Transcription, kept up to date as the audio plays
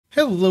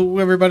Hello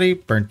everybody,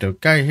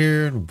 Burnedoutguy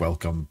here, and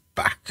welcome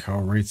back.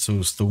 Alright, so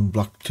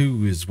Stoneblock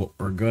 2 is what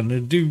we're gonna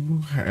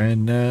do,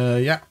 and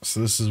yeah, so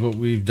this is what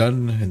we've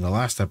done in the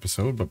last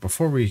episode, but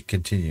before we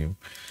continue,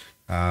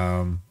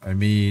 I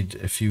made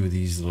a few of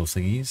these little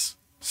thingies,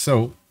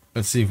 so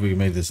let's see if we can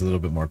make this a little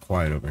bit more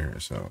quiet over here.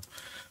 So,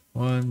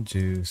 1,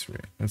 2, 3,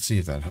 let's see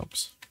if that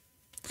helps,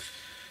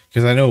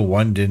 because I know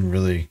one didn't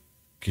really,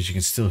 because you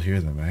can still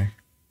hear them, eh?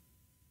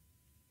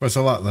 But it's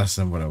a lot less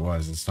than what it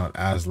was. It's not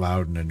as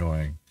loud and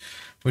annoying,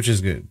 which is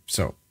good.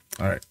 So,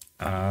 all right.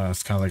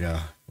 It's kind of like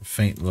a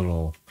faint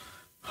little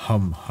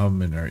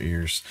hum in our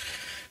ears.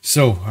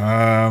 So,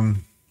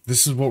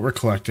 this is what we're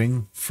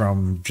collecting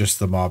from just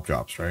the mob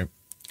drops, right?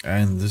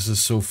 And this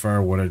is so far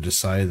what I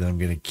decided that I'm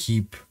going to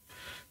keep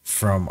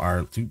from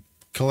our loot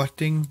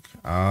collecting.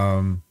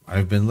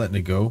 I've been letting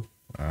it go.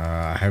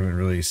 I haven't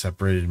really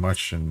separated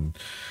much, and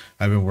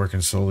I've been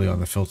working solely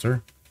on the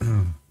filter.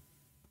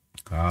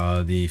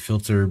 The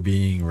filter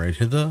being right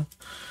hither.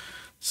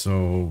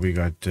 So we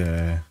got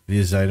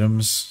these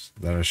items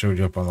that I showed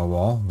you up on the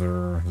wall.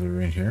 They're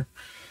in here.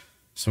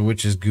 So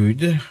which is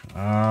good.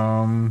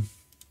 And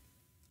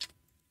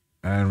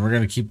we're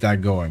gonna keep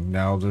that going.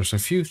 Now there's a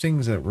few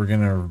things that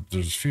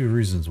there's a few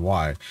reasons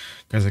why.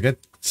 Because I get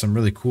some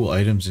really cool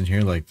items in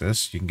here like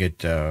this. You can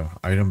get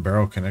item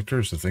barrel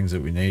connectors, the things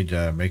that we need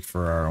to make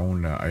for our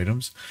own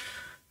items.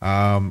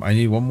 I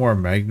need one more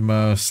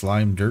magma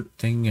slime dirt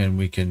thing, and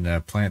we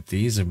can plant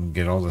these and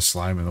get all the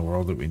slime in the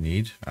world that we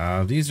need.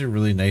 These are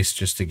really nice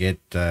just to get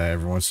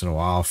every once in a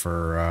while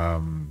for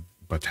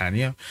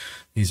Botania.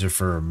 These are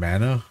for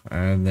mana.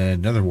 And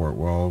then netherwort.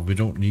 Well, we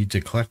don't need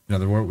to collect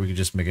netherwort. We can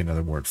just make a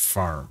netherwort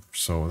farm.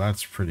 So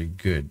that's pretty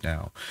good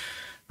now.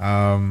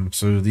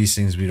 So these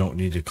things we don't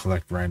need to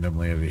collect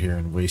randomly over here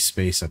and waste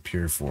space up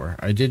here for.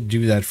 I did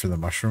do that for the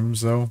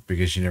mushrooms though,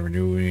 because you never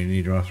knew when you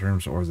need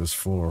mushrooms or this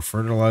floor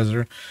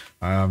fertilizer.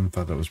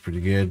 Thought that was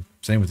pretty good.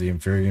 Same with the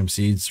inferium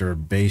seeds. They're a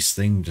base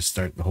thing to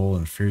start the whole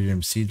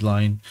inferium seed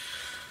line.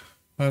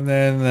 And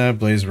then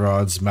blaze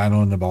rods,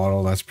 mana in the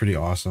bottle. That's pretty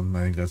awesome.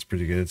 I think that's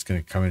pretty good. It's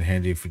going to come in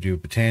handy if we do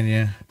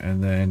Botania.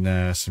 And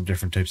then some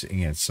different types of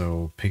ingots.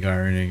 So pig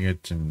iron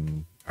ingot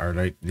and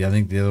ardite. I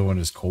think the other one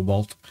is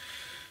cobalt.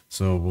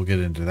 So we'll get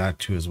into that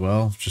too as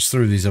well. Just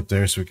throw these up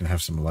there so we can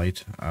have some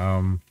light.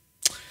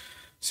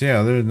 So yeah,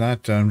 other than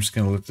that, I'm just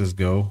going to let this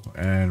go.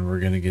 And we're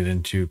going to get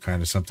into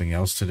kind of something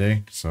else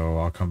today. So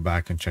I'll come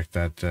back and check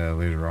that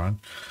later on.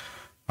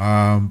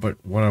 But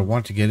what I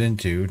want to get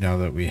into now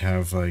that we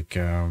have like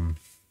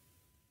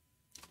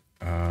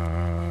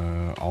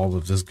all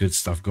of this good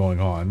stuff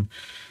going on,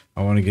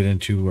 I want to get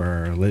into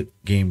our lit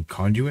game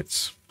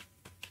conduits.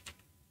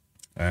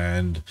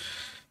 And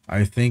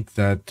I think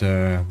that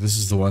this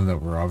is the one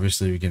that we're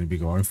obviously going to be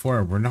going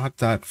for. We're not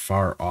that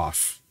far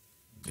off.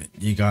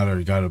 You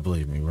gotta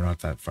believe me. We're not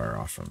that far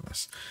off from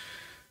this.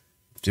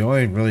 The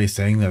only really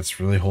thing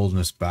that's really holding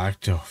us back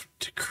to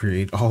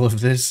create all of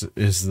this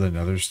is the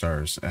nether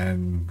stars.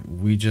 And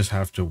we just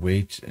have to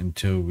wait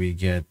until we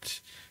get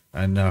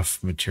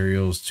enough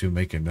materials to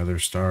make another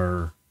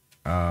star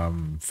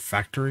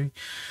factory,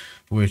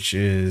 which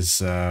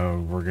is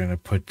we're going to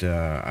put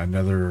a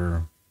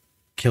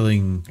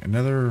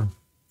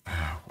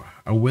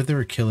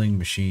wither killing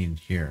machine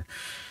here,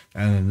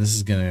 and then this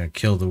is gonna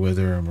kill the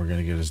wither and we're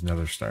gonna get his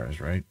nether stars,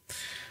 right?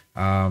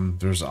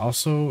 There's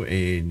also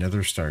a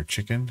nether star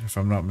chicken, if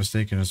I'm not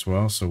mistaken, as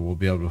well, so we'll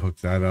be able to hook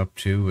that up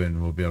too,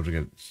 and we'll be able to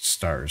get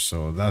stars.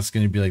 So that's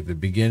going to be like the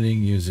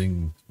beginning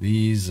using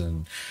these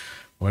and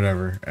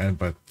whatever.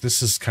 But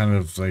this is kind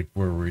of like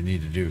where we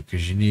need to do,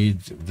 because you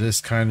need this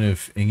kind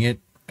of ingot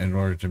in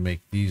order to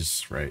make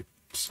these, right?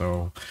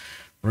 So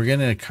we're going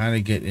to kind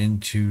of get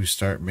into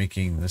start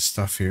making this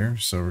stuff here.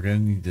 So we're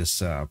going to need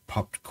this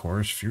popped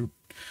chorus fruit.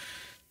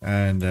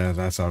 And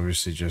that's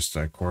obviously just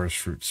chorus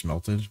fruit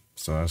smelted.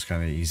 So that's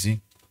kind of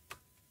easy.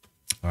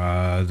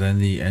 Then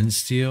the end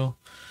steel.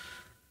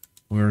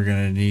 We're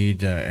going to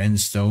need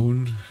end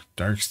stone,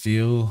 dark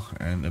steel,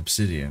 and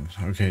obsidian.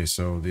 Okay,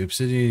 so the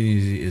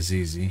obsidian is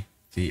easy.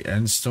 The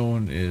end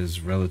stone is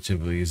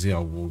relatively easy.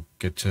 We'll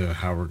get to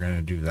how we're going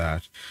to do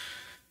that.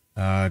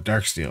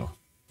 Dark steel.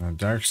 Now,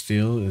 dark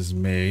steel is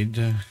made.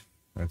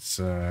 Let's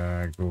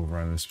go over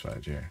on this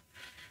side here.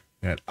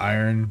 We got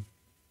iron,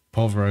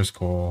 pulverized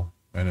coal,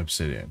 and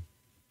obsidian.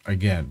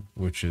 Again,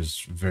 which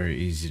is very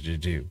easy to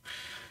do.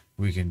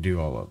 We can do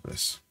all of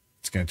this.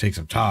 It's going to take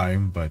some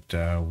time, but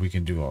we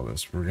can do all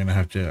this. We're going to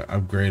have to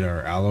upgrade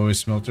our alloy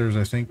smelters,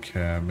 I think.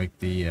 Make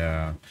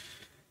the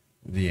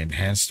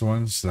enhanced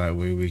ones. So that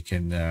way we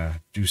can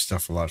do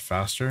stuff a lot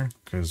faster.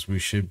 Because we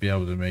should be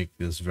able to make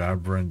this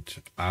vibrant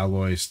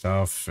alloy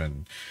stuff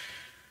and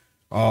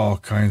all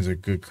kinds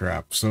of good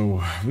crap.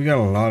 So we got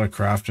a lot of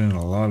crafting and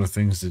a lot of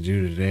things to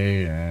do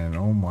today, and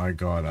oh my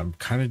god, I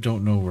kind of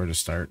don't know where to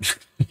start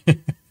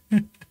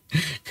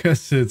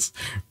because it's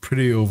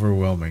pretty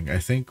overwhelming. I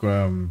think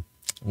what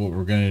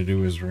we're going to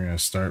do is we're going to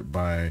start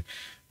by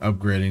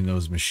upgrading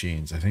those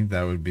machines. I think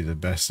that would be the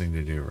best thing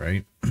to do,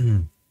 right?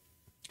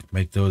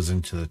 Make those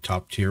into the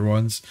top tier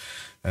ones,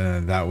 and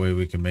then that way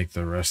we can make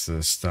the rest of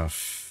the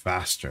stuff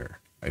faster.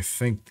 I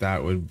think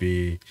that would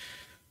be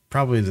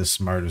probably the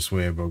smartest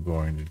way about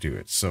going to do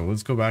it. So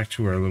let's go back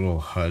to our little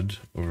HUD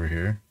over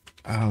here.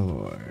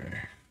 Alloy.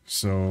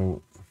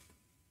 So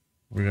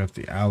we got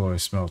the alloy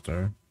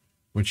smelter,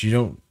 which you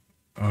don't,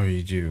 oh,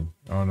 you do.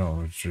 Oh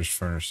no, it's just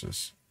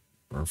furnaces,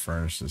 or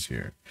furnaces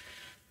here.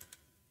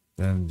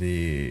 Then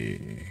the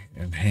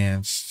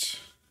enhanced,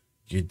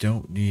 you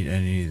don't need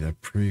any of the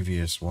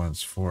previous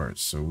ones for it.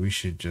 So we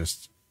should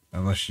just,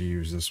 unless you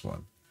use this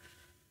one,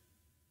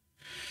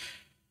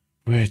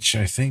 which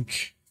I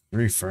think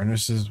 3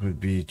 furnaces would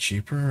be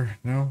cheaper.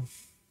 No?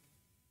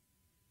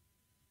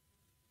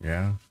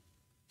 Yeah.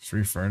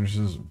 3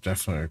 furnaces,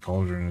 definitely a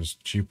cauldron is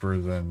cheaper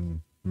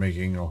than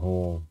making a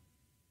whole.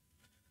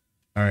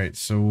 All right,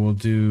 so we'll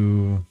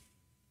do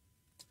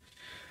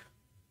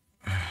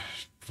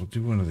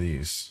one of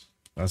these.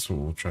 That's what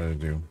we'll try to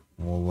do.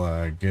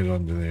 We'll get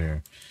under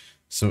there.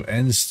 So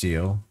end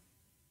steel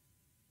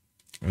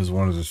is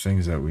one of the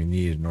things that we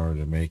need in order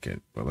to make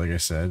it. But like I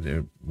said,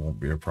 it won't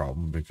be a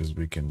problem because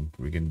we can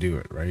do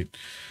it, right?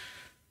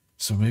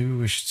 So maybe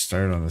we should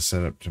start on the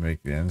setup to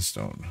make the end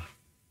stone.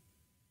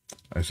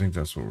 I think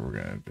that's what we're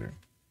gonna do.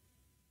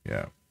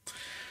 Yeah.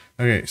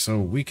 Okay, so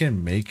we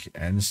can make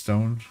end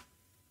stone.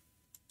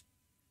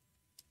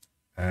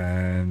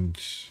 And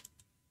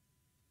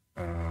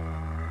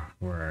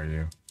where are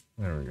you?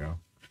 There we go.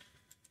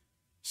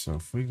 So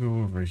if we go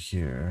over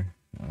here,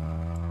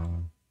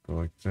 go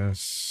like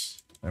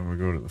this, and we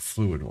go to the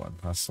fluid one.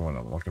 That's the one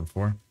I'm looking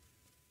for.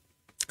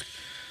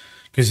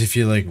 Because if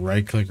you like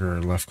right click or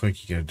left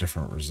click, you get a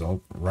different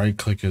result. Right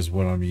click is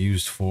what I'm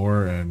used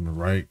for, and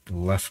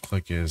left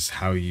click is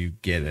how you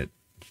get it,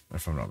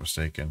 if I'm not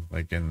mistaken.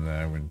 Like in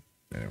the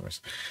anyways.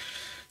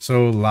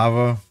 So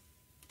lava,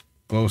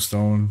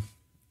 glowstone,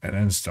 and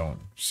end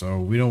stone. So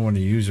we don't want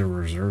to use our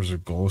reserves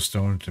of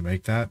glowstone to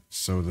make that.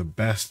 So the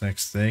best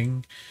next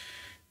thing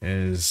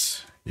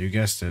is, you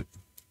guessed it,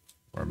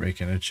 we're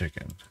making a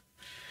chicken.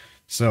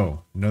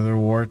 So nether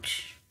wart,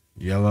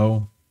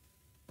 yellow,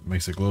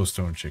 makes a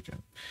glowstone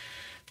chicken.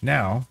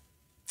 Now,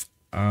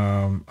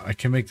 I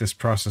can make this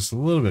process a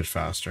little bit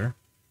faster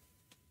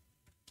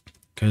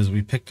because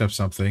we picked up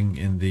something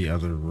in the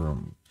other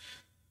room.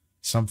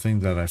 Something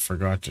that I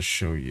forgot to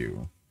show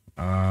you.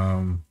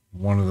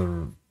 One of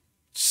the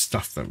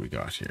stuff that we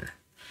got here.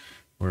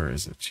 Where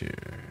is it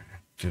here?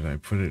 Did I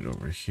put it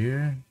over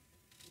here?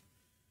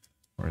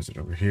 Where is it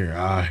over here?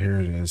 Ah, here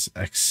it is.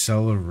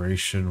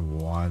 Acceleration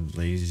wand,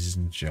 ladies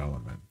and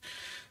gentlemen.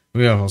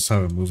 We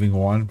also have a moving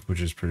wand,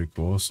 which is pretty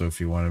cool. So if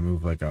you want to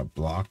move like a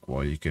block,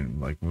 well, you can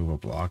like move a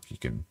block. You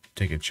can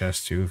take a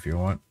chest too if you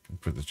want,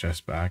 and put the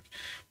chest back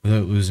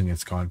without losing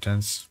its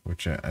contents,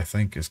 which I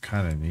think is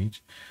kind of neat.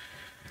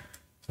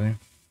 See?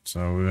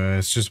 So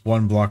it's just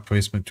one block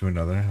placement to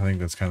another. I think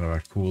that's kind of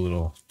a cool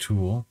little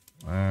tool.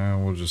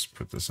 We'll just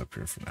put this up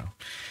here for now.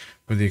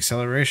 But the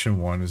acceleration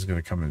one is going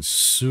to come in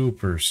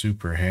super,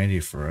 super handy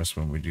for us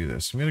when we do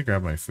this. I'm going to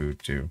grab my food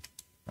too,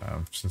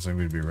 since I'm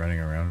going to be running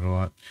around a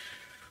lot.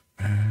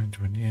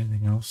 Do we need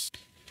anything else?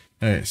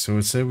 Okay, so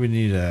it said we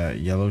need a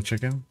yellow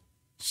chicken.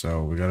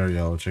 So we got our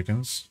yellow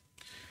chickens.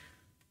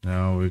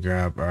 Now we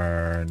grab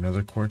our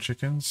nether core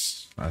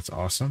chickens. That's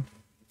awesome.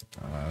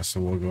 So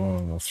we'll go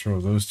and we'll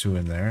throw those 2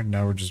 in there.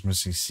 Now we're just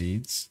missing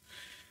seeds.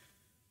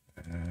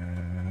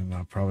 And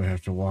I'll probably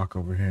have to walk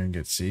over here and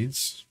get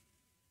seeds.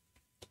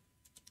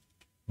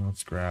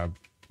 Let's grab,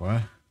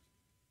 what?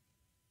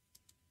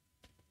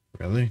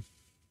 Really?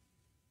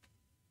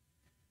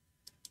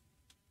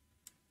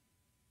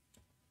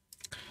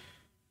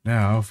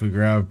 Now, if we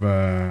grab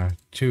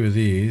 2 of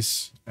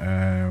these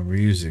and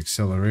we use the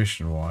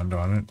acceleration wand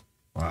on it,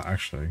 well,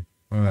 actually,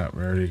 look at that,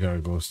 we already got a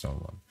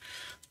glowstone one.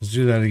 Let's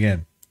do that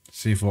again.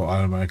 See if we'll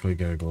automatically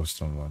get a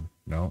glowstone one.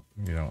 No,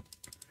 you don't.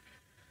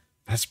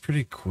 That's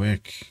pretty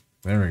quick.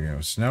 There we go.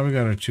 So now we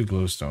got our 2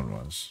 glowstone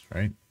ones,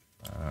 right?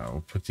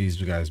 We'll put these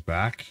guys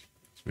back,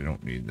 so we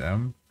don't need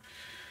them.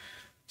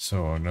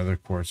 So another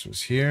quartz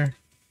was here,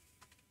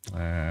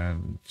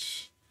 and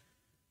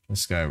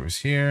this guy was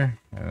here,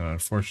 and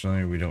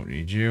unfortunately we don't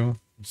need you.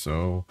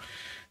 So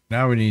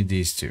now we need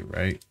these 2,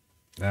 right?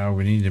 Now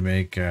we need to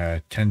make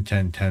 10,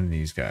 10, 10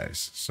 these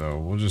guys. So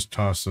we'll just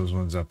toss those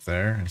ones up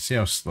there and see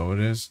how slow it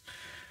is.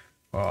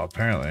 Well,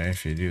 apparently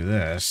if you do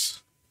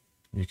this,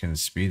 you can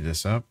speed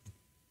this up.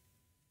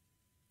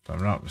 If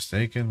I'm not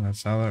mistaken,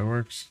 that's how that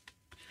works.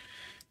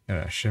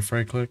 Got a shift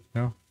right click?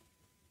 No?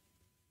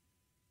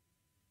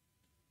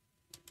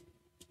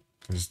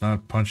 It's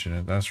not punching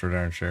it, that's for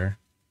darn sure.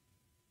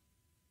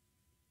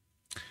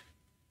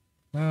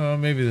 Oh,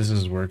 maybe this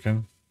is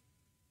working.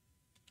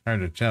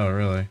 Hard to tell,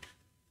 really.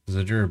 Is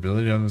the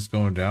durability on this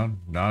going down?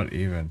 Not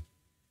even.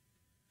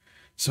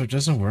 So it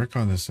doesn't work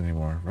on this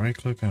anymore. Right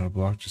click on a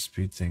block to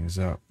speed things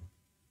up.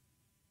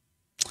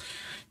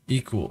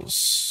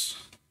 Equals.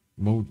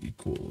 Mode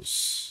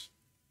equals.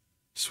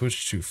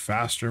 Switch to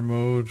faster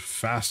mode,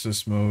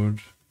 fastest mode,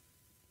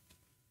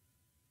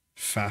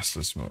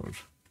 fastest mode.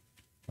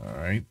 All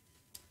right.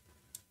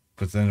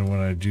 But then when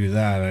I do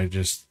that,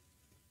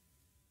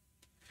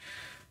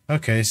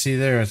 Okay, see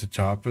there at the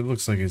top, it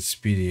looks like it's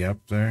speedy up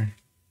there.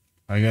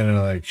 I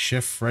gotta like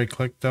shift right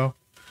click though.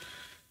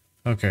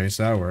 Okay,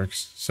 so that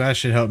works. So that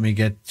should help me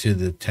get to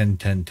the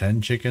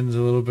 10-10-10 chickens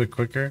a little bit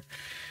quicker.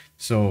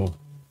 So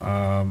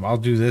I'll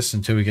do this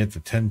until we get the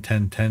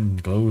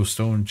 10-10-10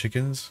 glowstone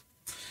chickens.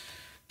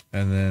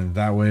 And then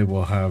that way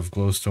we'll have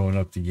glowstone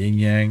up the yin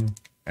yang.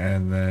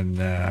 And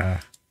then,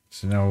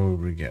 so now what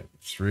would we get?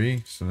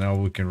 3. So now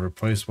we can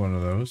replace one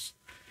of those.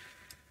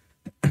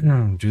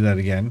 Do that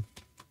again.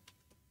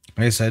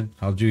 Like I said,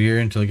 I'll do here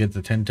until I get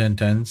the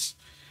 10-10-10s.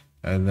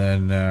 And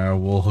then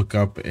we'll hook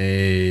up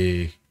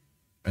an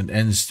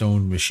end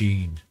stone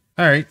machine.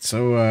 All right,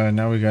 so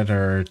now we got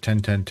our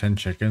 10-10-10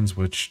 chickens,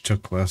 which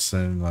took less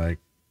than like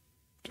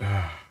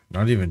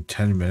not even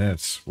 10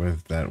 minutes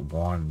with that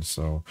one.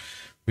 So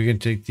we can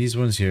take these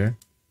ones here.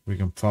 We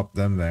can plop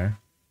them there.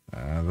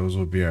 Those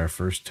will be our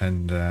first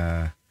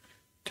 10-10-10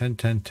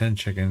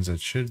 chickens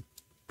that should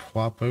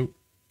plop out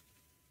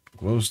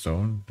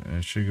glowstone, and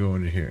it should go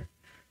into here.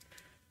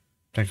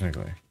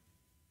 Technically,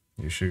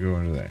 you should go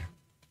into there.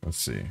 Let's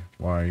see.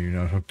 Why are you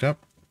not hooked up?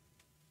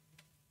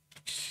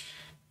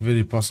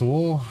 Really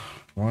possible.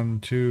 1,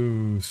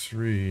 2,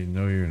 3.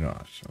 No, you're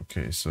not.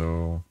 Okay,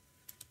 so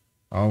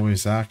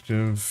always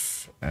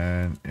active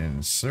and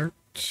insert.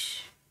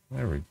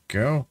 There we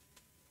go.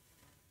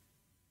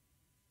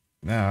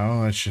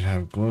 Now that should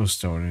have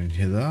glowstone in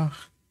here.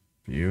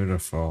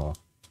 Beautiful.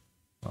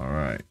 All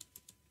right.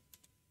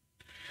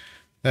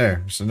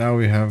 There. So now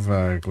we have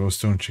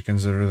glowstone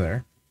chickens that are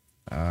there.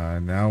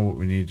 Now what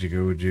we need to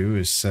go do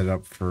is set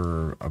up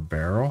for a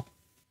barrel.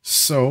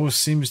 So it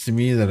seems to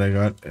me that I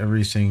got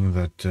everything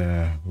that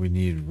we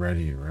need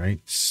ready, right?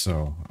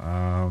 So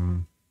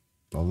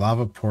the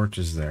lava port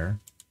is there.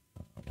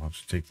 I'll have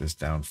to take this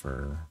down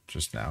for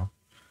just now.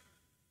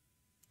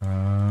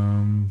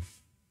 I'll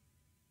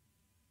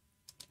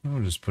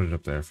just put it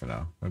up there for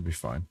now. That'd be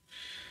fine.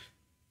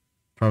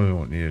 Probably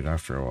won't need it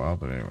after a while,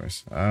 but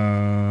anyways.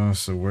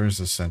 So where's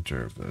the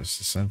center of this?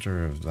 The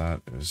center of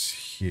that is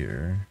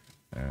here.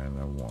 And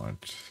I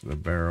want the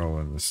barrel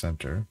in the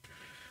center.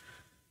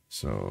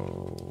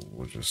 So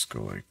we'll just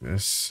go like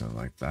this and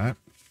like that,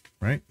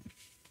 right?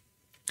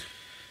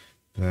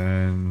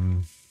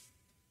 Then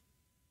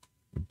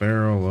the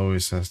barrel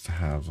always has to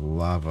have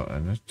lava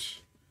in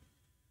it.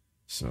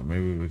 So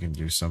maybe we can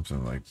do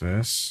something like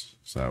this.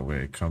 So that way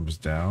it comes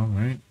down,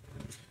 right?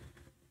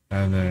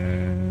 And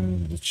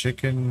then the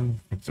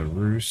chicken with the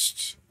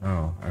roost.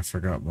 Oh, I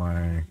forgot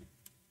my...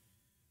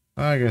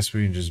 I guess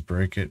we can just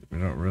break it. We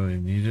don't really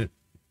need it.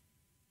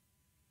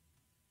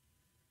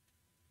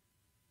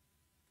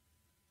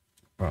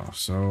 Well,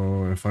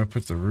 so if I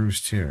put the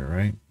roost here,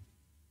 right?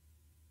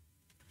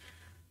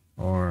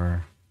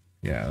 Or,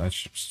 yeah, that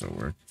should still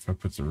work. If I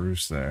put the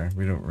roost there,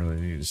 we don't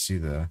really need to see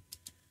them,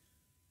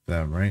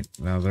 right?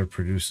 Now they're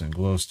producing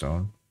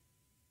glowstone.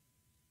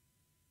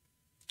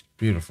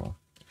 Beautiful.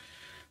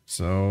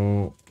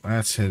 So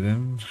that's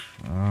hidden.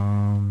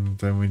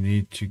 Then we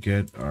need to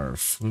get our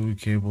fluid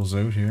cables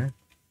out here.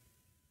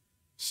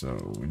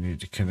 So we need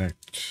to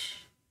connect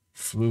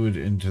fluid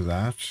into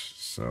that.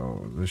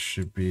 So this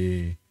should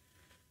be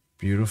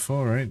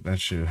beautiful, right? That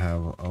should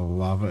have a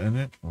lava in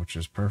it, which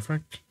is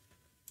perfect.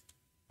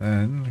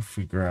 Then if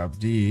we grab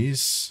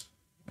these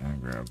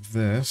and grab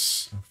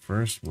this,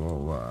 first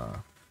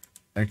we'll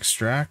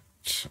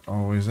extract,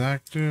 always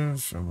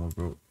active, and we'll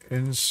go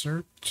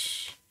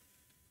insert.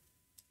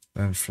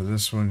 Then for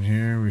this one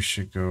here, we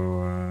should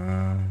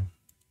go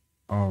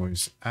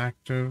always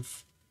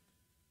active.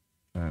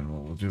 And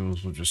what we'll do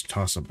is we'll just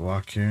toss a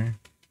block here.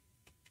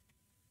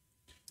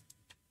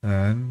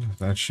 And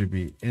that should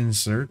be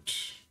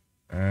insert.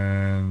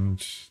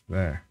 And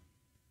there.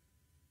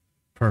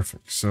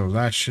 Perfect. So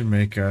that should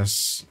make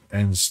us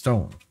end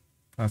stone.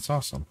 That's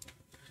awesome.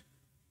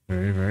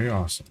 Very, very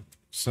awesome.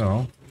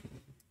 So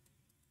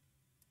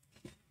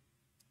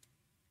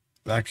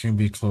that can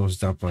be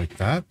closed up like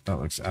that. That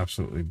looks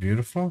absolutely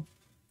beautiful.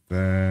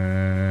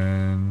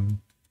 Then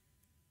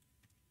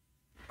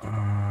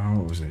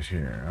what was it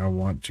here? I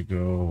want to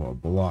go a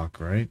block,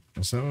 right?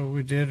 Is that what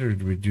we did, or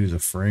did we do the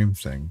frame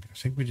thing? I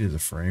think we did the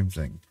frame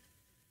thing.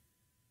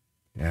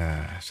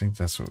 Yeah, I think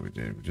that's what we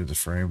did. We did the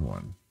frame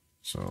one.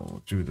 So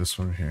we'll do this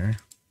one here.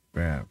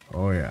 Bam.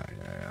 Oh yeah,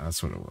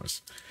 that's what it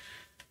was.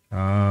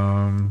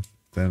 Then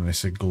I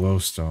said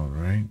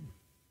glowstone, right?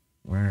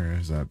 Where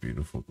is that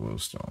beautiful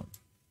glowstone?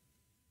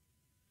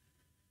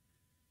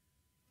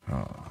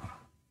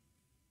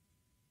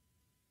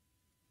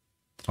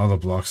 All the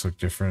blocks look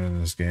different in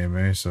this game,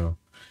 eh? So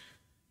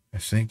I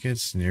think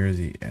it's near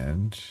the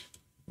end.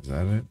 Is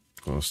that it?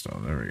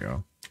 Glowstone. There we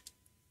go.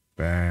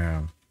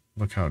 Bam.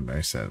 Look how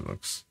nice that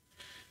looks.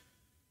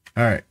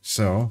 All right,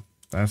 so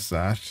that's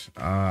that.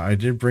 I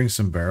did bring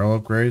some barrel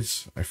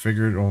upgrades. I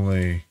figured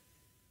only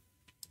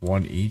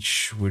one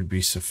each would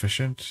be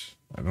sufficient.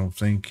 I don't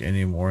think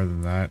any more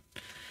than that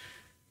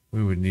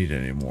we would need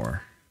any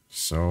more.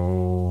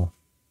 So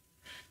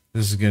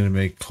this is going to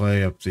make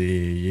clay up the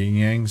yin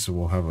yang, so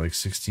we'll have like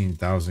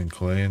 16,000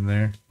 clay in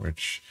there,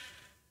 which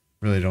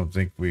Really don't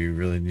think we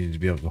really need to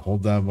be able to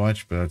hold that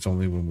much, but that's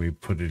only when we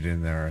put it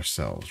in there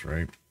ourselves,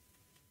 right?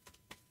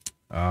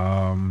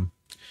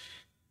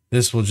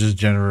 This will just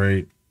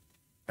generate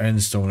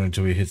endstone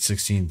until we hit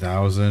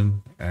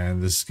 16,000,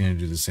 and this is going to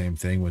do the same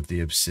thing with the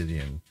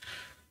obsidian.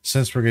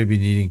 Since we're going to be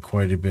needing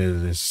quite a bit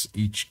of this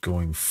each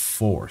going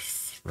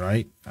forth,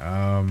 right?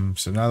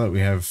 So now that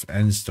we have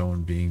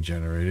endstone being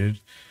generated,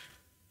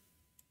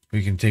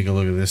 we can take a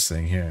look at this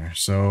thing here.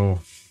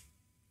 So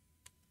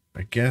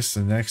I guess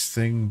the next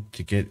thing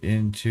to get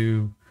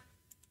into,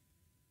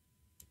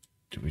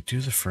 do we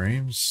do the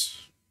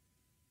frames?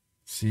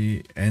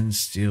 See, end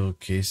steel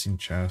casing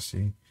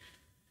chassis.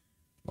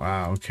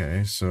 Wow,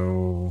 okay,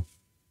 so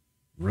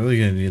really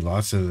gonna need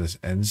lots of this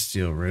end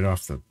steel right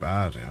off the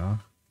bat, huh?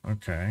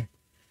 Okay.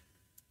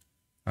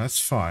 That's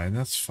fine,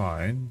 that's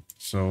fine.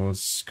 So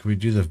can we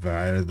do the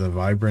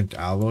vibrant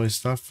alloy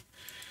stuff?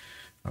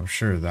 I'm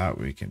sure that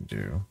we can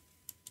do.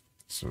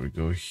 So we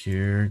go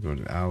here, go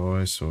to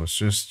alloy. So it's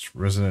just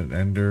resonant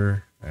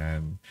ender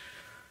and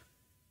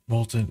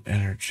molten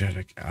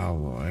energetic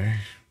alloy,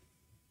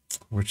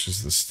 which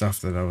is the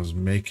stuff that I was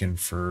making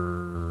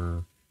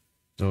for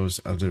those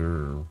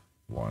other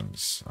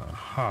ones.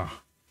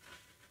 Aha.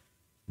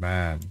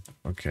 Man.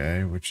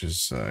 Okay, which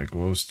is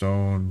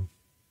glowstone,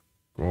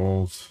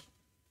 gold,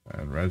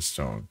 and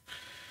redstone.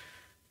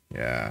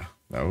 Yeah,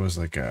 that was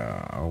like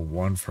a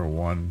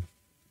 1-for-1.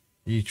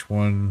 Each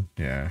one,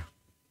 yeah.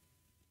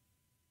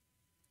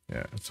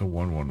 Yeah, it's a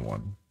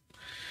 1-1-1.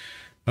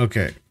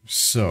 Okay,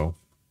 so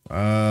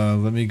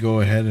let me go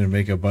ahead and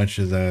make a bunch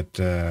of that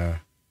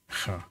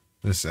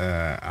this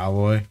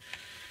alloy.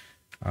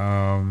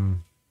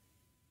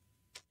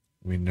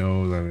 We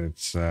know that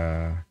it's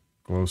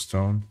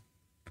glowstone.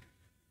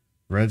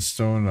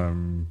 Redstone,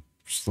 I'm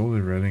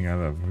slowly running out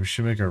of. We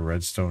should make a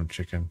redstone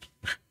chicken.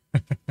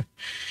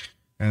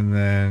 And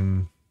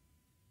then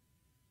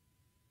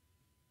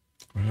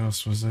what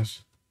else was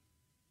it?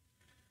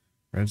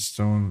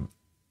 Redstone.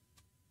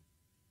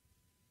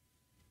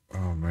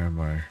 Oh man,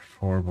 my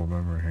horrible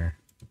memory here.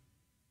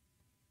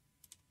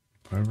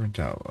 Vibrant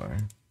alloy.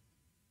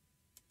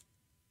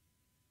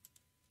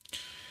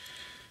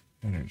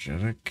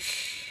 Energetic.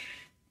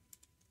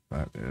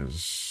 That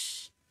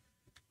is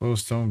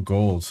glowstone,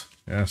 gold.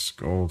 Yes,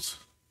 gold.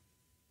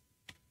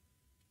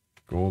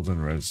 Gold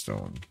and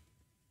redstone.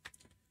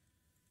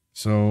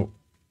 So,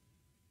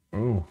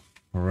 oh,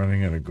 we're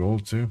running out of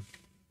gold too.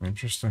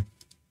 Interesting.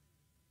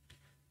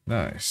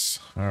 Nice.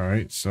 All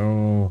right,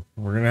 so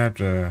we're gonna have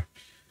to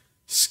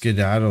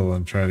skedaddle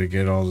and try to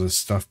get all this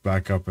stuff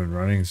back up and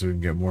running so we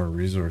can get more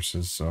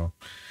resources. So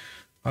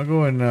I'll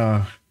go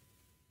and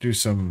do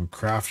some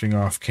crafting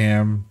off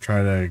cam,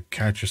 try to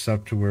catch us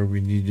up to where we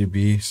need to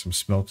be, some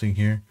smelting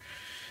here.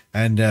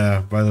 And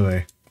by the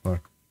way,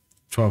 look,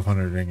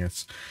 1,200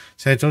 ingots.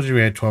 See, I told you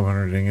we had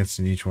 1,200 ingots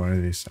in each one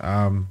of these.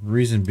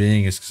 Reason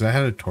being is because I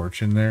had a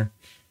torch in there.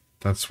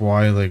 That's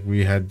why like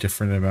we had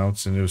different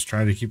amounts, and it was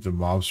trying to keep the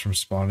mobs from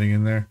spawning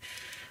in there.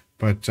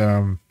 But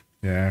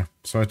yeah,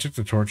 so I took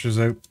the torches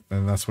out,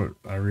 and that's what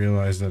I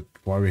realized that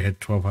why we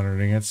had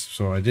 1,200 ingots.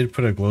 So I did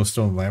put a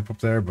glowstone lamp up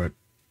there, but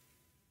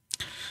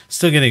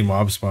still getting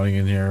mob spawning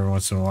in here every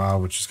once in a while,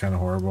 which is kind of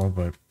horrible,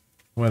 but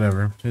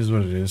whatever. It is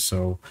what it is.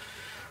 So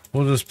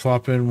we'll just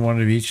plop in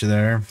one of each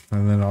there,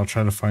 and then I'll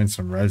try to find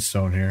some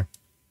redstone here.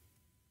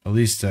 At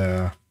least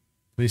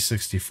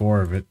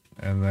 64 of it,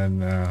 and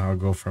then I'll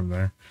go from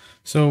there.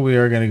 So we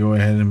are going to go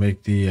ahead and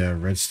make the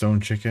redstone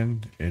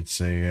chicken.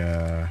 It's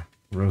a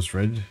rose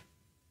red.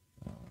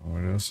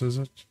 What else is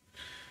it?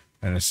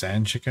 And a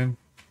sand chicken,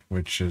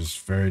 which is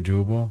very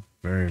doable.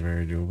 Very,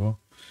 very doable.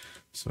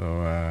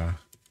 So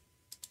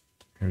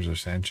here's our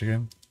sand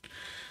chicken.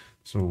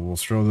 So we'll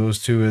throw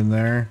those two in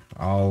there.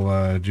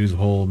 I'll do the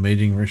whole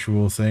mating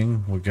ritual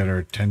thing. We'll get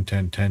our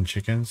 10-10-10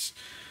 chickens.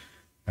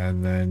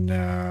 And then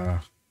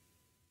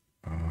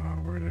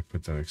where did I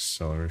put that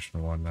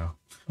acceleration one now?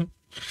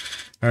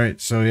 All right,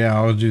 so yeah,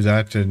 I'll do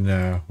that, and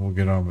we'll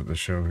get on with the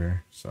show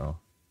here. So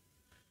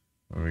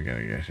what are we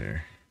gonna get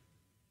here?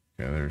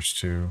 Yeah, there's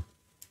two.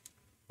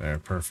 There,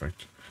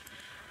 perfect.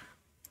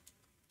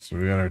 So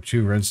we got our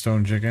 2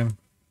 redstone chicken.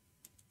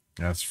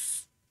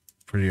 That's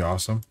pretty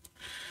awesome.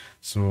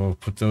 So we'll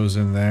put those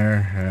in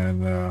there,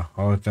 and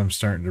I'll let them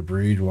start to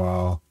breed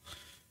while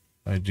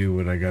I do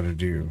what I got to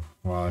do,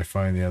 while I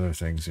find the other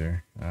things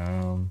here.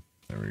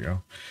 There we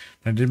go.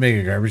 I did make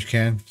a garbage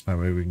can. That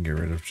way we can get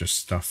rid of just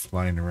stuff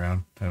lying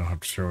around. I don't have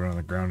to throw it on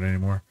the ground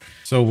anymore.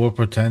 So we'll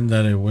pretend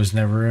that it was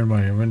never in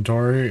my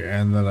inventory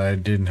and that I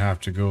didn't have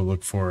to go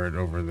look for it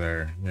over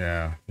there.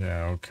 Yeah,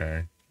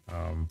 okay.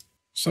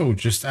 So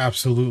just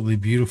absolutely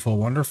beautiful,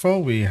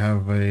 wonderful. We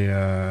have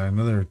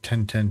another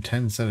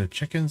 10-10-10 set of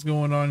chickens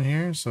going on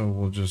here. So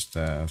we'll just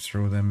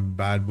throw them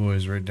bad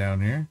boys right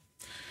down here.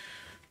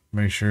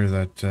 Make sure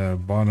that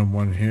bottom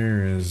one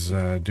here is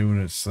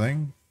doing its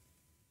thing.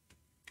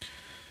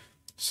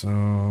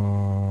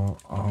 So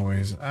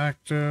always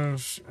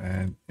active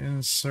and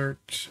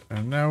insert.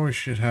 And now we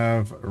should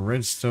have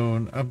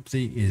redstone up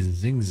the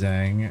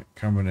zing-zang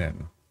coming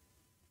in.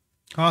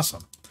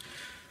 Awesome.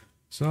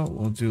 So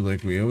we'll do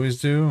like we always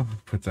do,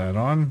 put that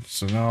on.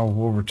 So now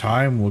over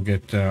time we'll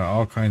get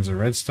all kinds of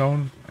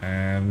redstone,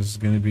 and this is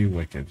going to be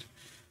wicked.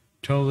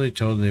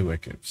 Totally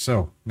wicked.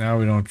 So now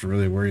we don't have to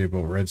really worry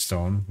about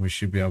redstone. We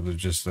should be able to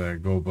just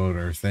go about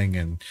our thing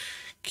and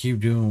keep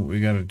doing what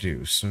we got to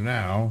do. So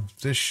now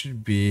this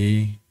should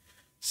be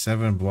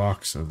 7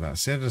 blocks of that.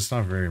 See, that's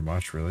not very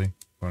much really, if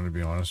I want to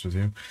be honest with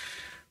you.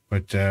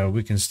 But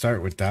we can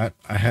start with that.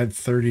 I had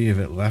 30 of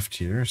it left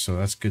here, so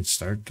that's a good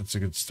start. That's a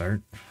good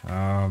start.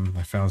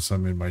 I found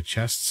some in my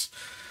chests.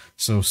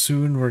 So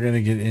soon we're going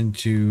to get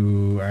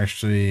into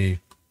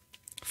actually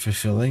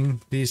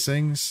fulfilling these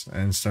things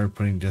and start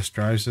putting disk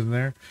drives in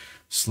there.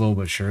 Slow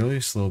but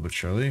surely, slow but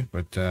surely.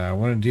 But I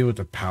want to deal with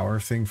the power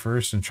thing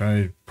first and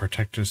try to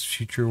protect us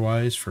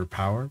future-wise for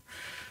power.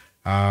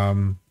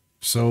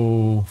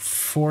 So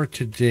for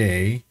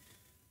today,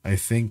 I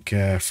think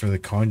for the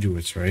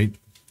conduits, right?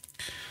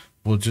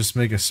 We'll just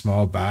make a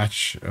small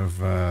batch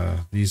of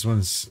these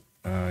ones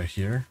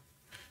here.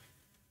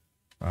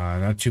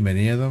 Not too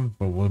many of them,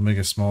 but we'll make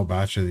a small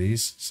batch of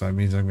these. So that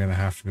means I'm going to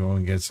have to go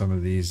and get some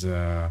of these,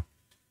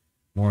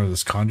 more of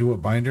this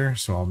conduit binder.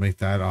 So I'll make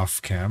that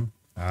off cam.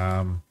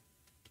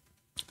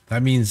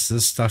 That means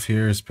this stuff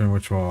here is pretty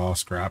much all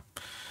scrap.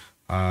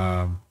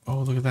 Oh,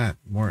 look at that.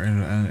 More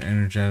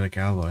energetic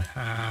alloy.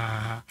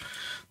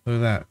 Look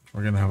at that.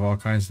 We're going to have all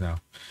kinds now.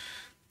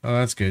 Oh,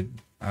 that's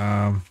good.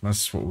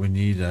 That's what we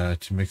need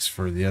to mix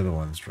for the other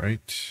ones, right?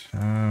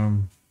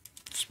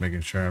 Just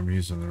making sure I'm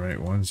using the right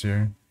ones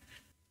here.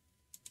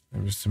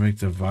 It was to make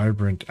the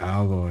vibrant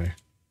alloy.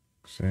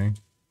 See?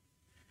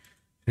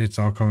 It's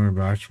all coming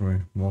back to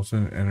me.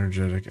 Molten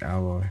energetic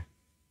alloy.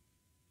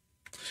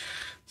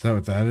 Is that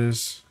what that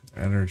is?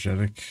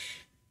 Energetic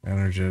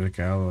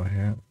alloy,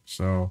 yeah.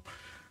 So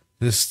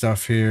this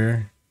stuff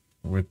here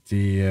with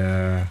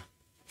the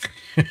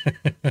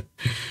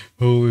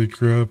holy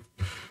crap.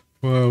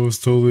 Well, I was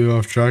totally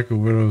off track of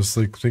what I was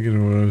like thinking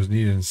of what I was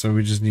needing. So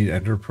we just need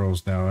ender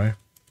pearls now, eh?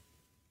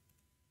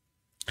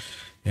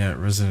 Yeah,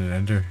 resident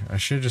ender. I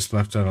should have just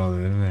left that all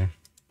in there.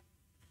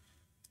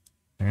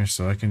 There,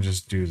 so I can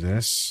just do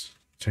this.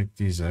 Take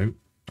these out.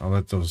 I'll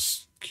let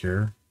those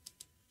cure.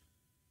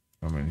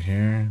 Come in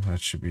here. That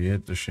should be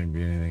it. There shouldn't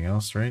be anything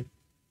else, right?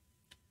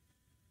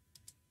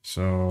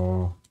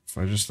 So if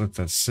I just let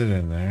that sit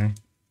in there,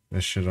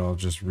 this should all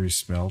just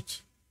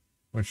resmelt,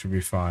 which would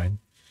be fine.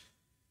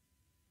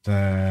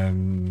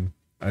 Then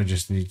I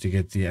just need to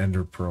get the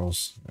ender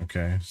pearls.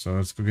 Okay, so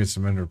let's go get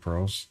some ender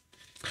pearls.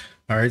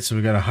 All right, so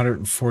we got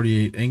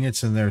 148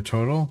 ingots in there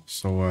total.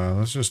 So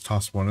let's just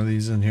toss one of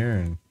these in here,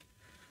 and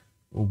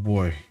oh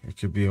boy, it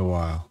could be a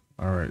while.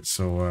 All right,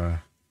 so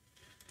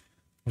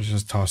let's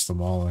just toss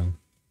them all in.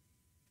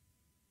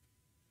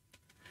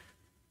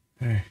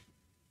 Hey,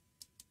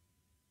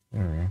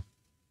 there we go.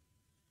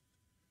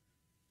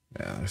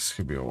 Yeah, this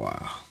could be a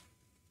while.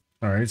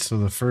 All right, so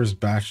the first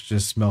batch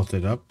just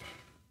melted up.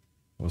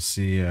 We'll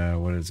see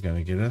what it's going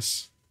to get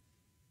us.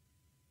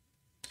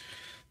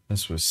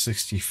 This was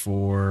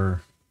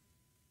 64.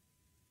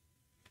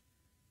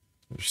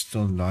 There's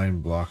still 9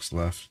 blocks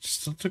left.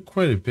 Still took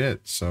quite a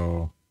bit,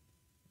 so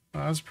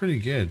that's pretty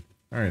good.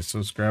 All right, so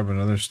let's grab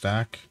another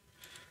stack.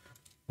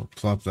 We'll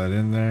plop that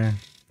in there,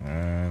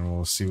 and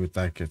we'll see what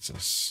that gets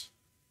us.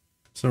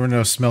 So we're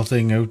now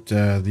smelting out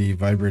the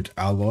vibrant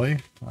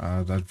alloy.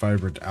 That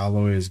vibrant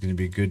alloy is going to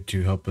be good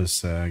to help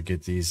us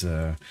get these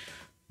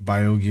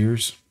bio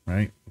gears,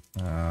 right?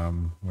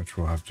 Which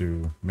we'll have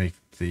to make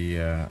the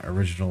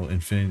original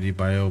infinity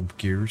bio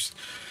gears.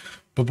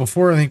 But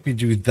before I think we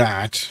do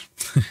that,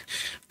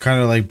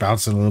 kind of like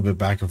bouncing a little bit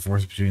back and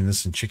forth between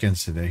this and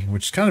chickens today,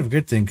 which is kind of a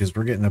good thing because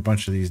we're getting a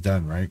bunch of these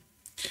done, right?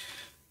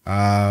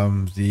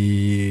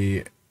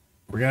 We're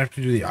gonna have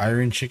to do the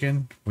iron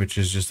chicken, which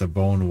is just a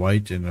bone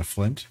white and a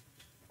flint.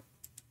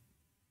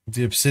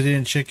 The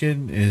obsidian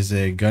chicken is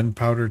a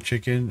gunpowder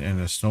chicken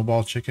and a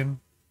snowball chicken.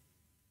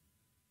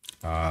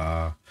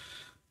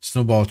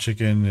 Snowball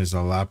chicken is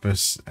a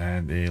lapis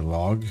and a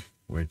log,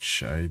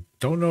 which I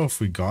don't know if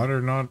we got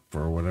or not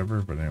or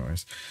whatever, but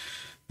anyways.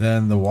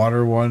 Then the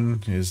water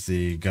one is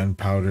the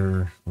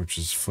gunpowder, which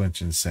is flint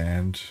and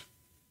sand.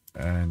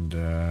 And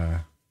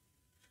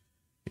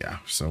yeah,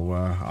 so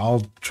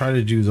I'll try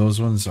to do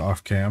those ones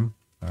off cam.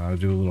 I'll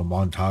do a little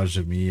montage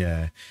of me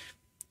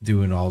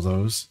doing all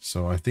those.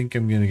 So I think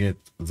I'm going to get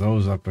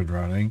those up and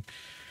running.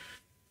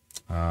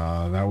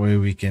 That way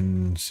we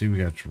can see we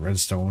got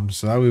redstone.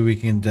 So that way we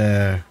can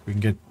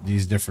get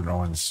these different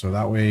ones. So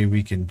that way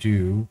we can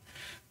do,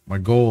 my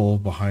goal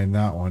behind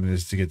that one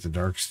is to get the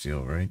dark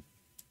steel, right?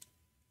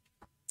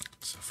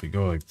 So if we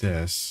go like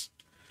this,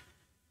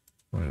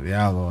 go to the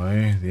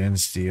alloy, the end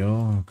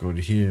steel, go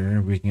to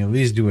here, we can at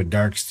least do a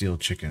dark steel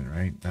chicken,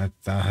 right? That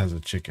has a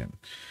chicken.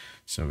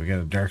 So we got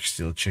a dark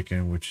steel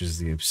chicken, which is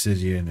the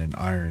obsidian and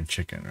iron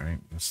chicken, right?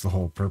 That's the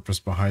whole purpose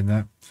behind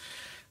that.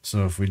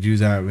 So if we do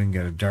that, we can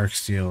get a dark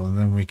steel, and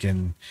then we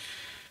can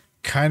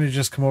kind of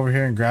just come over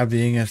here and grab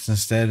the ingots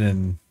instead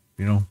and,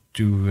 you know,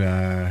 do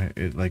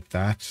it like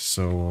that.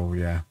 So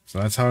yeah, so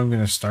that's how I'm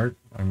going to start.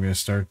 I'm going to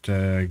start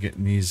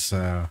getting these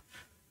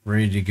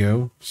ready to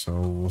go. So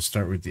we'll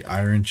start with the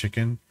iron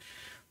chicken,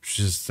 which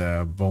is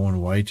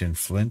bone white and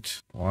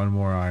flint. One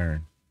more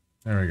iron.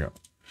 There we go.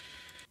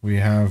 We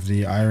have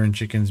the iron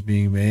chickens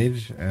being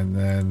made, and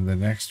then the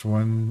next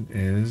one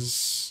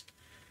is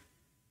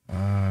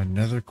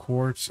nether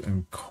quartz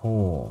and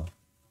coal.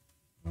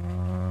 So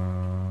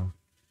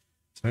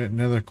I got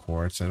nether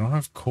quartz. I don't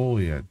have coal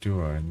yet,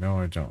 do I? No,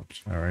 I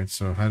don't. Alright,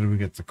 so how do we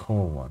get the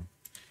coal one?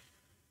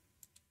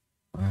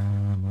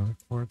 Nether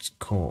quartz,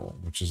 coal,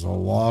 which is a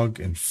log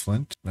and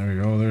flint. There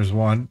we go, there's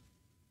one.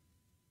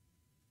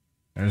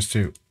 There's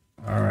two.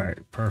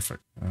 Alright,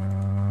 perfect.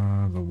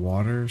 The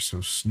water, so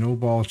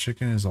snowball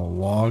chicken is a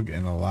log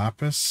and a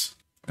lapis.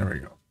 There we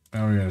go.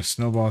 Now we got a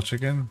snowball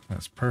chicken.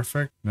 That's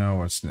perfect. Now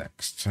what's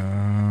next?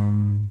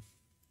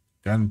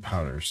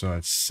 Gunpowder. So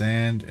it's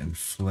sand and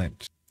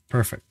flint.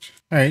 Perfect.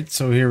 All right,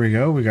 so here we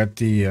go. We got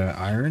the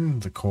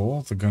iron, the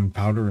coal, the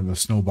gunpowder, and the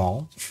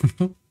snowball.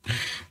 All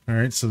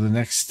right, so the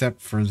next step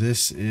for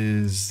this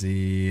is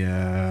the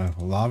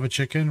lava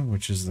chicken,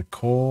 which is the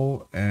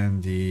coal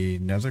and the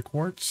nether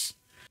quartz.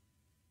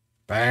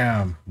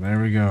 Bam!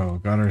 There we go.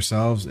 Got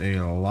ourselves a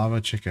lava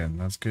chicken.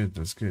 That's good.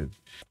 That's good.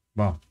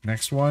 Well,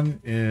 next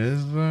one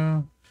is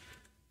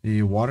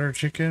the water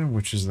chicken,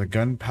 which is the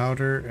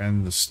gunpowder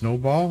and the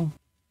snowball.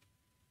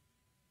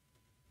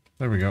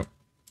 There we go.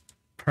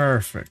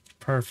 Perfect.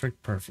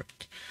 Perfect.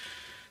 Perfect.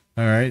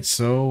 All right,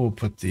 so we'll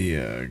put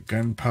the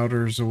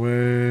gunpowders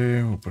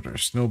away. We'll put our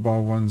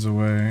snowball ones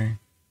away.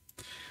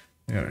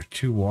 We got our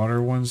 2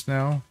 water ones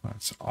now.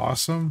 That's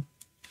awesome.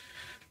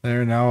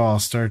 There, now I'll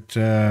start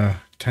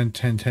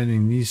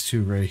tending these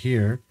 2 right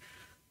here.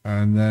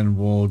 And then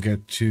we'll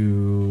get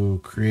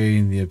to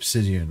creating the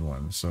obsidian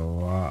one.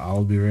 So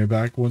I'll be right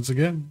back once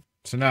again.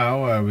 So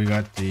now we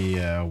got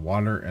the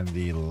water and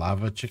the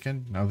lava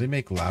chicken. Now they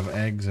make lava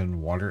eggs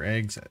and water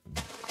eggs. It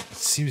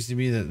seems to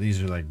me that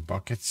these are like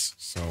buckets.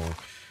 So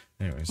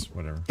anyways,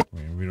 whatever. I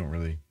mean, we don't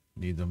really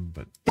need them,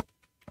 but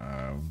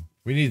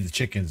we need the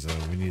chickens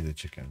though. We need the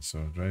chickens. So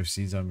do I have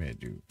seeds on me? I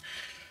do.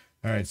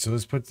 All right, so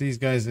let's put these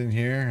guys in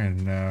here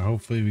and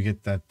hopefully we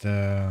get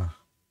that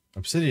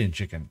obsidian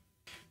chicken.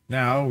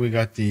 Now we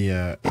got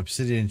the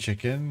obsidian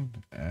chicken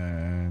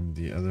and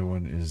the other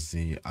one is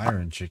the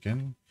iron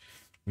chicken.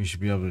 We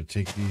should be able to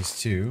take these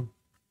 2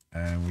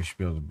 and we should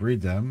be able to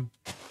breed them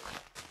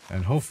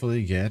and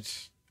hopefully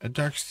get a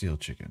dark steel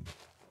chicken.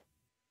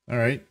 All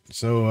right,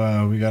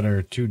 so we got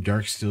our 2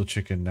 dark steel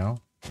chicken now.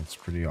 That's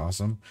pretty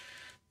awesome.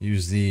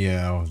 Use the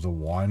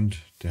wand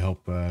to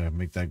help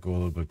make that go a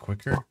little bit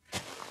quicker.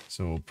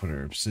 So we'll put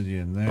our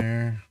obsidian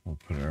there. We'll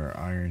put our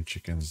iron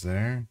chickens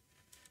there.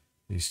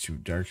 These 2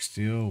 dark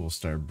steel, we'll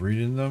start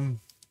breeding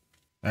them.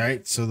 All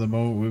right, so the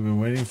moment we've been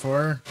waiting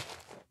for.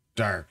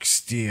 Dark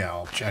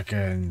steel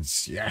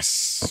chickens.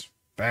 Yes.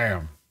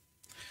 Bam.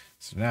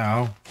 So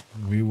now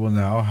we will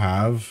now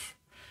have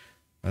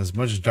as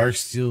much dark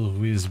steel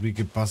as we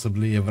could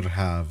possibly ever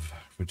have,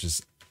 which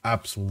is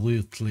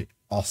absolutely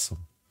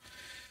awesome.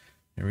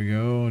 Here we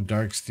go.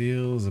 Dark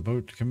steel is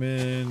about to come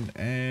in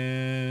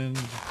and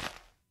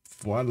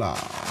voila.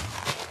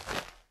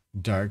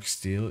 Dark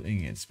steel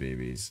ingots,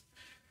 babies.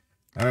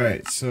 All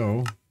right,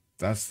 so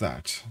that's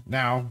that.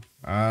 Now,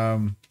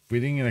 we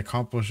didn't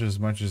accomplish as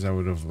much as I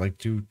would have liked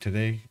to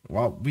today.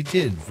 Well, we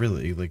did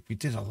really. Like, we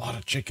did a lot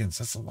of chickens.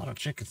 That's a lot of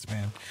chickens,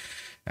 man.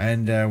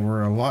 And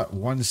we're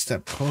one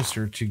step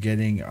closer to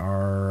getting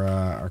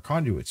our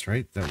conduits,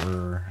 right? That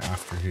we're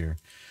after here.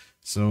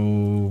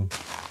 So,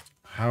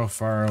 how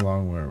far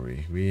along were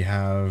we? We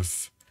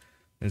have,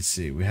 let's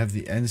see, we have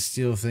the end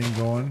steel thing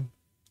going.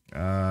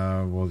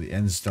 Well, the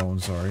end stone,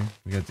 sorry.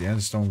 We got the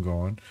end stone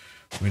going.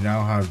 We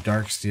now have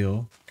dark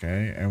steel,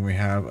 okay, and we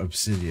have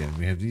obsidian.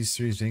 We have these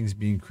 3 things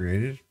being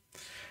created.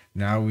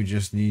 Now we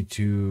just need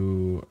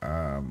to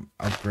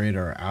upgrade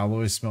our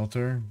alloy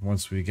smelter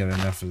once we get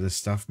enough of this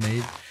stuff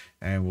made,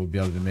 and we'll be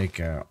able to make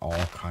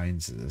all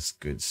kinds of this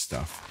good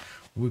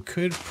stuff. We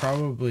could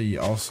probably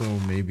also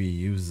maybe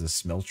use the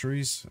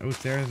smelteries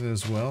out there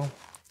as well,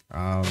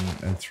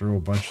 and throw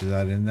a bunch of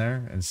that in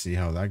there and see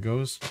how that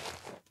goes.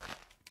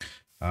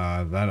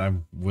 That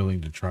I'm willing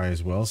to try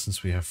as well.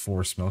 Since we have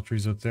 4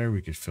 smelteries out there,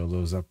 we could fill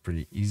those up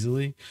pretty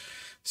easily.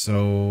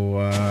 So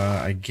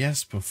I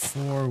guess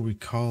before we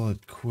call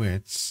it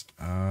quits,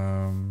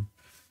 gonna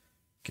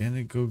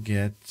go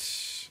get,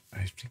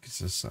 I think it's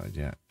this side,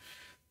 yeah.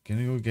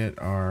 Gonna go get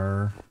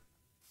our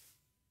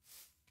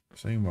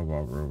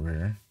thingamabobber over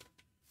here.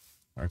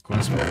 Our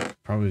quest book.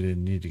 Probably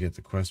didn't need to get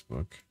the quest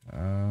book.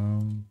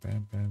 Bam,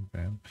 bam,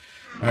 bam.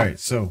 Alright,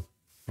 so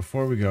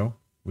before we go,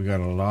 we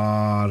got a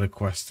lot of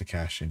quests to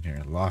cash in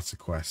here. Lots of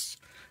quests.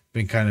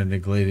 Been kind of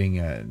neglecting.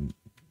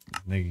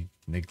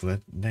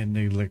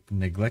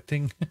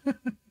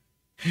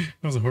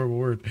 That was a horrible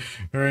word.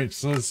 All right,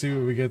 so let's see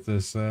what we get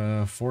this.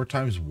 4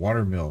 times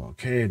watermill.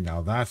 Okay,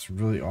 now that's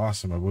really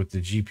awesome. About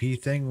the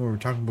GP thing where we're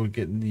talking about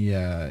getting the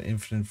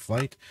infinite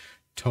flight.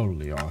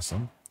 Totally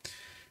awesome.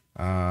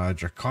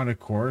 Draconic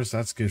cores.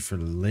 That's good for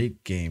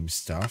late game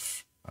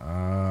stuff.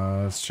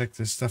 Let's check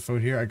this stuff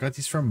out here. I got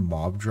these from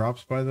mob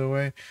drops, by the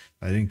way.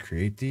 I didn't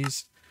create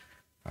these.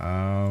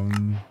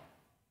 A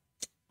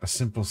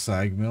simple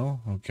sag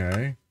mill.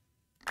 Okay.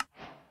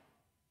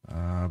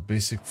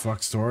 Basic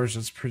flux storage.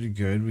 That's pretty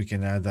good. We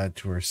can add that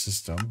to our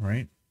system,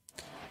 right?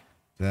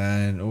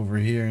 Then over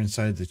here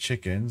inside the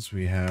chickens,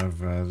 we have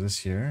this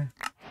here.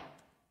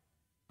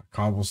 A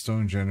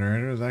cobblestone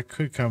generator. That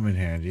could come in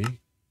handy.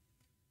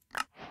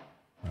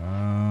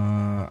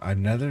 A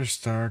nether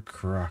star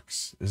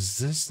crux. Is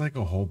this like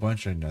a whole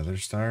bunch of nether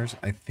stars?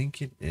 I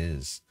think it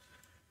is.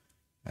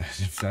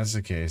 If that's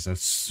the case,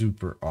 that's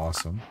super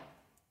awesome.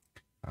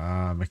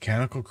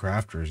 Mechanical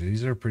crafters.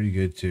 These are pretty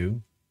good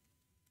too.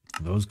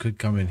 Those could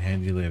come in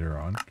handy later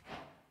on.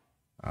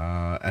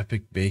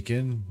 Epic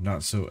bacon.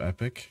 Not so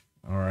epic.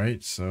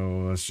 Alright,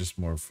 so that's just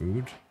more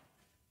food.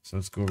 So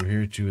let's go over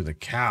here to the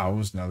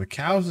cows. Now the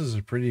cows is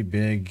a pretty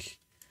big...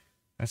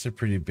 That's a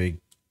pretty big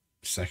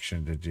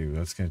section to do.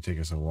 That's going to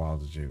take us a while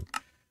to do.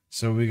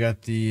 So we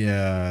got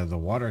the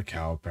water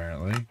cow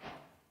apparently.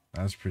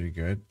 That's pretty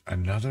good.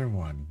 Another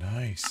one.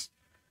 Nice.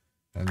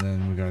 And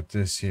then we got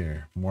this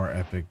here. More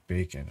epic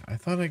bacon. I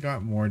thought I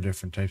got more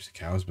different types of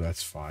cows, but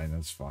that's fine.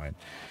 That's fine.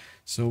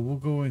 So we'll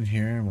go in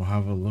here and we'll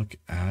have a look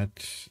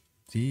at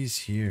these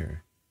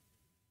here.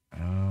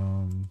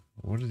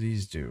 What do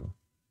these do?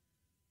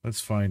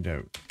 Let's find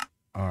out.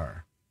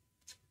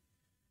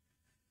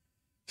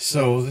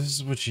 So this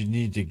is what you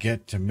need to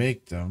get to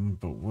make them,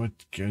 but what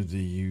are they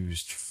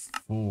used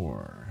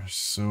for?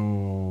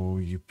 So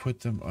you put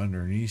them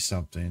underneath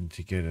something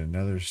to get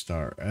another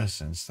star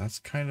essence. That's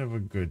kind of a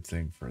good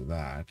thing for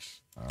that.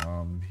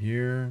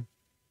 Here.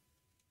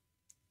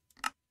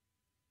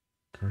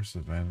 Curse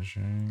of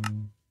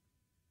Vanishing.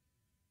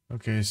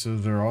 Okay, so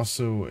they're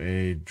also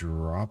a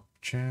drop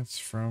chance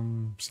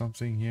from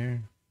something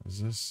here.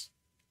 Is this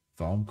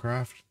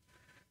Thaumcraft?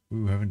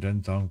 Ooh, haven't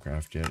done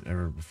Thaumcraft yet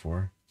ever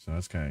before. So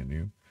that's kind of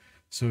new.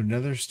 So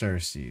nether star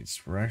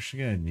seeds. We're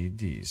actually going to need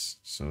these.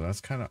 So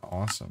that's kind of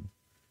awesome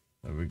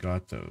that we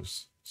got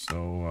those.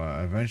 So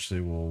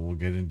eventually we'll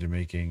get into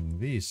making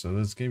these. So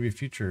that's going to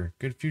be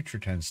good future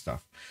tense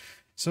stuff.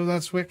 So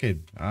that's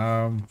wicked.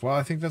 Well,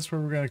 I think that's where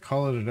we're going to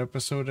call it an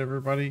episode,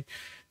 everybody.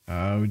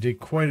 We did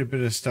quite a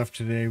bit of stuff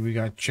today. We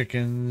got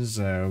chickens.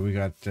 We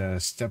got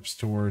steps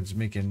towards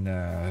making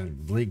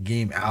late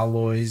game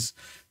alloys.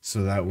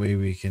 So that way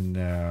we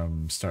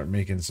can start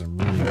making some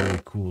really, really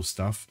cool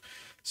stuff.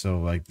 So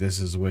like this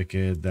is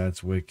wicked.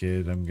 That's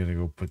wicked. I'm going to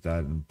go put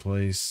that in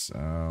place. We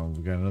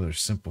got another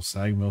simple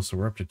sag mill. So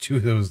we're up to 2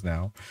 of those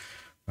now.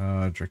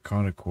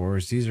 Draconic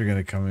cores. These are going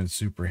to come in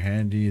super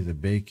handy. The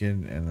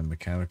bacon and the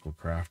mechanical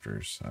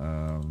crafters.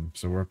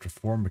 So we're up to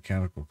 4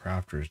 mechanical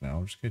crafters now.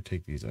 I'm just going to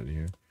take these out of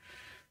here.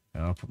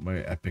 And I'll put my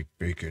epic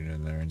bacon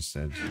in there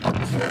instead.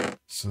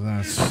 So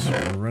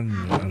we're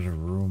running out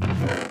of room.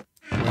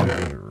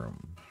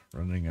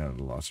 Running out of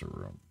lots of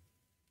room.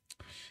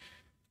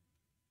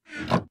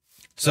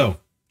 So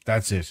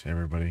that's it,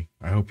 everybody.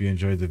 I hope you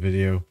enjoyed the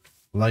video.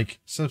 Like,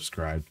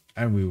 subscribe,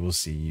 and we will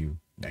see you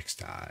next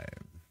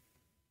time.